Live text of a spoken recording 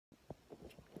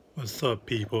What's up,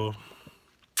 people?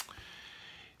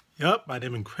 Yep, my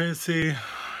name is GRIZZY.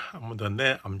 I'm on the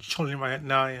net. I'm chilling right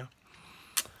now.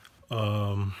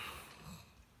 Um,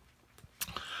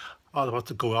 I was about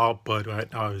to go out, but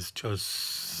right now it's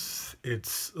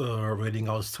raining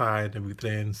outside and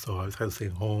everything, so I decided to stay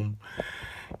home.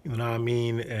 You know what I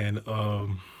mean? And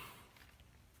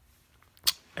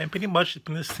pretty much it's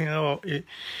been the same about it,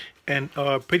 and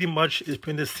pretty much it's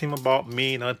been the same about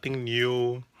me. Nothing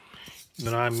new. You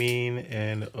know what I mean?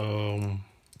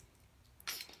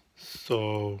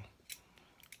 So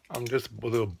I'm just a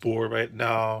little bored right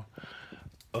now.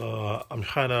 I'm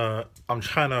trying to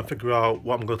figure out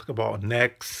what I'm gonna talk about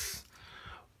next,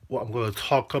 what I'm gonna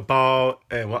talk about,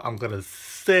 and what I'm gonna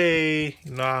say.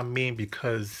 You know what I mean?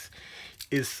 Because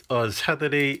it's a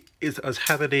Saturday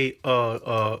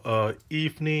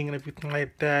evening and everything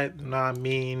like that. You know what I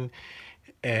mean?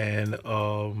 And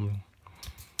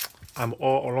I'm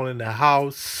all alone in the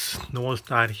house. No one's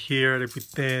not here and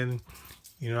everything.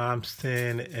 You know what I'm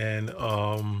saying? And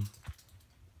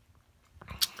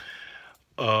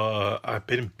I've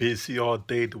been busy all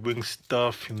day doing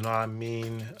stuff, you know what I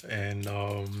mean? And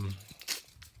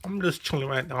I'm just chilling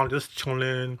right now. I'm just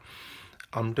chilling.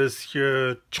 I'm just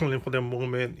here chilling for the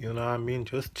moment, you know what I mean?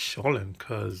 Just chilling,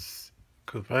 cause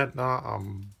right now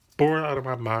I'm bored out of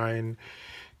my mind,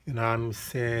 you know what I'm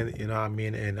saying? You know what I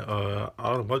mean? And I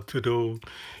don't know what to do,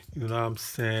 you know what I'm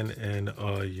saying? And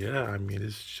yeah, I mean,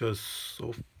 it's just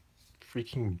so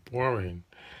freaking boring.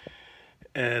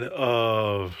 And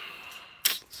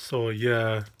so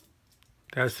yeah,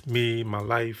 that's me, my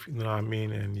life, you know what I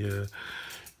mean? And yeah,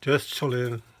 just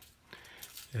chilling.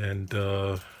 And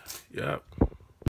yeah.